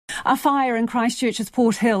A fire in Christchurch's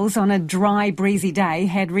Port Hills on a dry, breezy day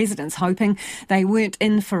had residents hoping they weren't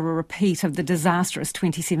in for a repeat of the disastrous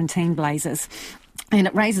 2017 blazes. And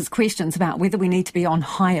it raises questions about whether we need to be on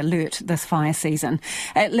high alert this fire season.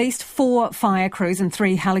 At least 4 fire crews and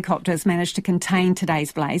 3 helicopters managed to contain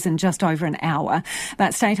today's blaze in just over an hour.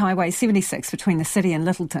 But State Highway 76 between the city and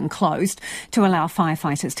Littleton closed to allow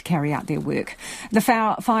firefighters to carry out their work. The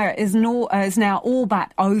fire is now all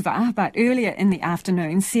but over, but earlier in the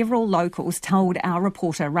afternoon, several locals told our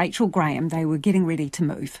reporter Rachel Graham they were getting ready to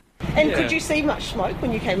move. And could you see much smoke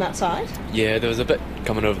when you came outside? Yeah, there was a bit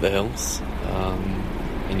coming over the hills,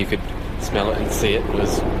 and you could smell it and see it. It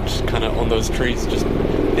was just kind of on those trees just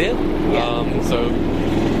there. Yeah. So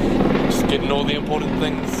just getting all the important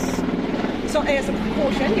things. So as a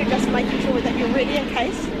precaution, you're just making sure that you're ready in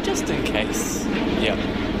case? Just in case, yeah.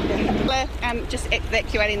 Just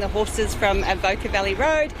evacuating the horses from Avoca Valley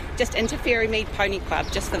Road just into Ferrymead Pony Club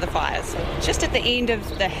just for the fires. Just at the end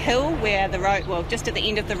of the hill where the road, just at the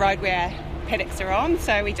end of the road where paddocks are on,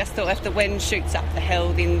 so we just thought if the wind shoots up the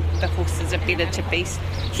hill then the horses are better to be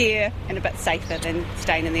here and a bit safer than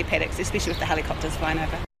staying in their paddocks, especially with the helicopters flying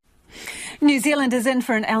over. New Zealand is in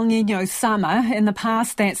for an El Niño summer. In the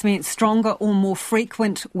past, that's meant stronger or more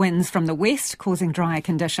frequent winds from the west, causing drier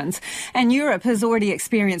conditions. And Europe has already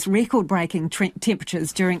experienced record-breaking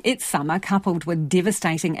temperatures during its summer, coupled with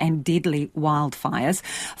devastating and deadly wildfires.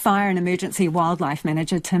 Fire and Emergency Wildlife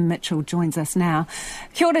Manager Tim Mitchell joins us now.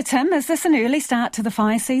 Kia ora, Tim. Is this an early start to the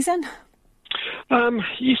fire season?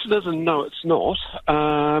 Yes, it is, and no, it's not.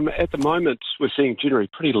 At the moment, we're seeing generally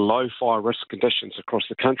pretty low fire risk conditions across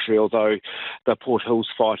the country, although the Port Hills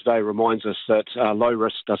fire today reminds us that low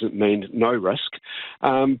risk doesn't mean no risk.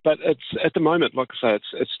 But it's at the moment, like I say,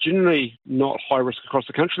 it's generally not high risk across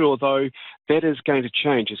the country, although that is going to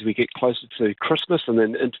change as we get closer to Christmas and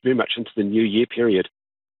then very much into the New Year period.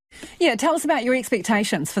 Yeah, tell us about your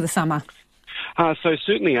expectations for the summer. So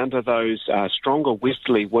certainly under those stronger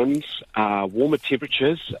westerly winds, warmer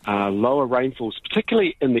temperatures, lower rainfalls,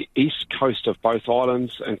 particularly in the east coast of both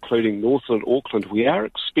islands, including Northland, Auckland, we are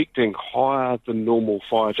expecting higher than normal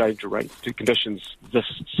fire danger rate conditions this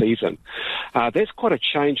season. That's quite a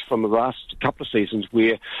change from the last couple of seasons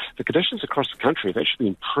where the conditions across the country have actually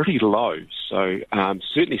been pretty low. So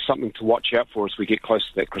certainly something to watch out for as we get close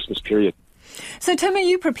to that Christmas period. So Tim, are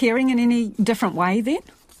you preparing in any different way then?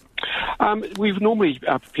 We normally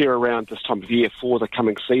prepare around this time of year for the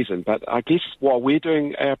coming season, but I guess while we're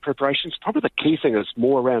doing our preparations, probably the key thing is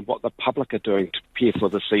more around what the public are doing to prepare for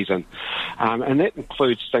the season. And that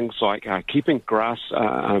includes things like keeping grass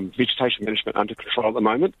vegetation management under control at the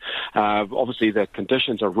moment. Obviously, the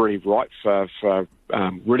conditions are really ripe for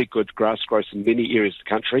really good grass growth in many areas of the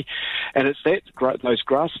country, and it's that grass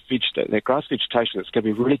vegetation that's going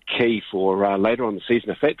to be really key for later on in the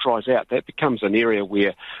season. If that dries out, that becomes an area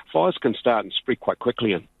where fires can start and spread quite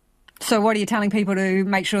quickly in. So what are you telling people to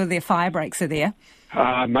make sure their fire breaks are there?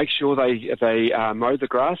 Make sure they mow the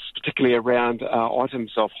grass, particularly around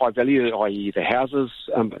items of high value, i.e. the houses,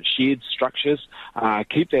 sheds, structures.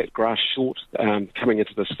 Keep that grass short coming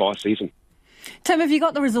into this fire season. Tim, have you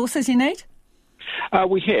got the resources you need?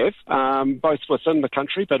 We have, both within the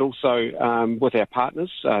country but also with our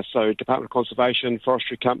partners, so Department of Conservation,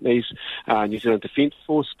 forestry companies, New Zealand Defence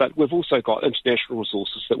Force, but we've also got international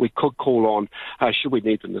resources that we could call on should we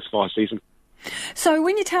need them this fire season. So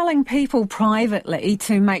when you're telling people privately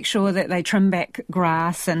to make sure that they trim back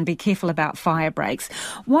grass and be careful about fire breaks,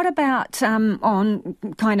 what about on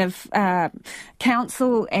kind of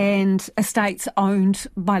council and estates owned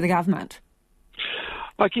by the government?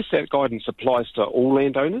 I guess that guidance applies to all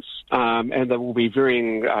landowners, and there will be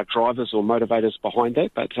varying drivers or motivators behind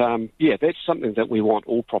that. But that's something that we want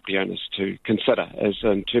all property owners to consider, as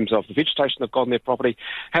in terms of the vegetation they've got on their property,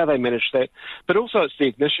 how they manage that, but also it's the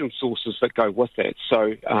ignition sources that go with that.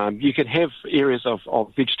 So you can have areas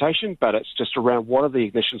of vegetation, but it's just around what are the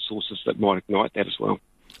ignition sources that might ignite that as well.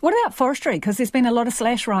 What about forestry? Because there's been a lot of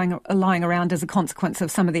slash lying around as a consequence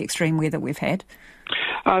of some of the extreme weather we've had.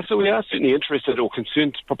 So we are certainly interested or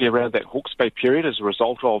concerned probably around that Hawke's Bay period as a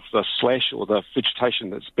result of the slash or the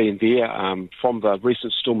vegetation that's been there from the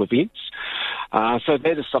recent storm events. So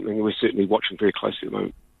that is something we're certainly watching very closely at the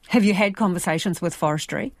moment. Have you had conversations with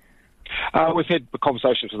forestry? We've had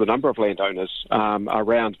conversations with a number of landowners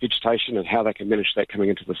around vegetation and how they can manage that coming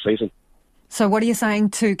into the season. So what are you saying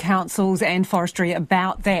to councils and forestry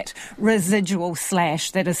about that residual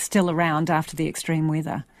slash that is still around after the extreme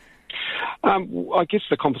weather? I guess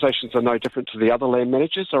the conversations are no different to the other land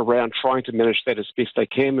managers around trying to manage that as best they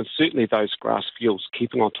can, and certainly those grass fields,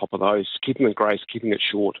 keeping on top of those, keeping them grazed, keeping it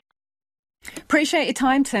short. Appreciate your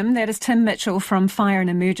time, Tim. That is Tim Mitchell from Fire and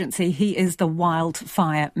Emergency. He is the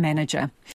wildfire manager.